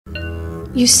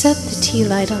You set the tea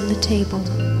light on the table.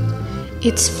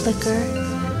 Its flicker,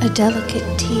 a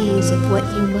delicate tease of what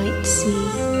you might see.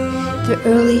 The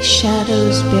early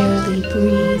shadows barely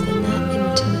breathe in that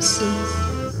intimacy.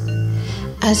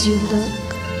 As you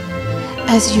look,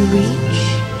 as you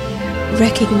reach,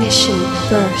 recognition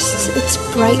bursts, its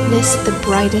brightness the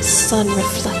brightest sun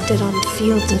reflected on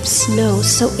fields of snow.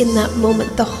 So in that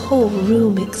moment the whole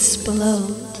room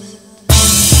explodes.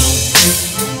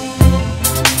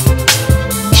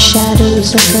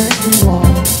 Shadows occur in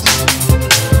walls,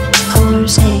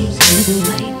 colors hang in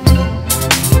light,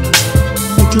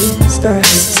 ideas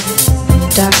burst,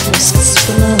 darkness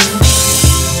explodes.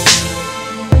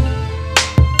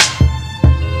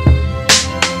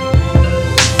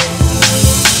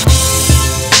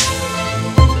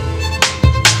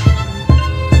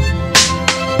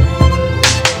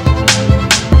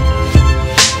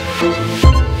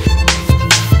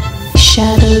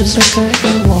 Shadows occur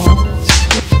in walls,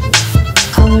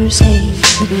 colors hang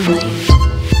in light,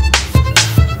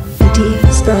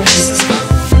 ideas burst,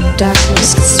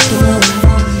 darkness explodes.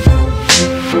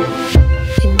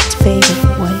 In its veil of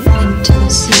white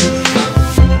intimacy.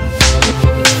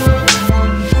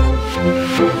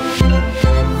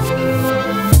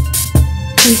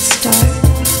 We start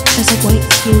as a white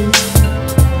cube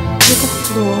with a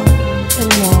floor and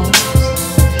walls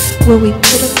where we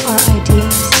put up our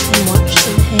ideas and watch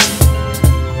them hang,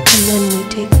 and then we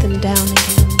take them down again.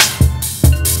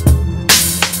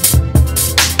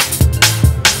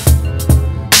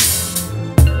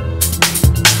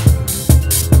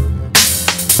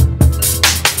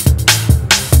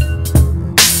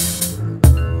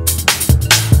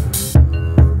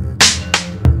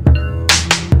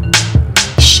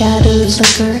 Shadows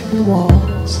occur in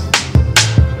walls,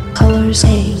 colors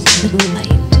hang in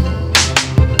light,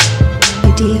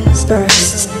 ideas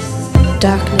burst,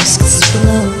 darkness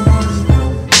explodes.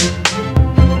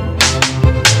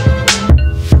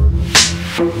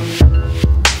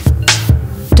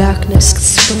 Darkness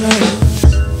explodes.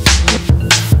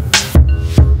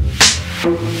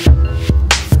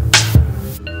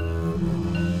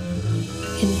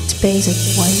 In its base of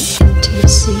white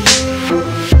intimacy.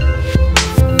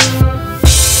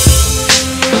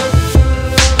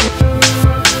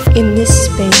 In this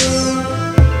space,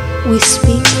 we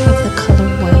speak of the color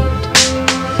white,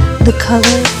 the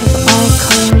color of all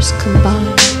colors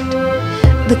combined,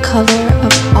 the color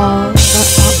of all our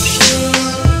options,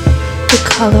 the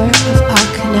color of our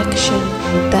connection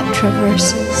that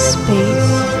traverses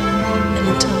space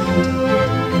and time.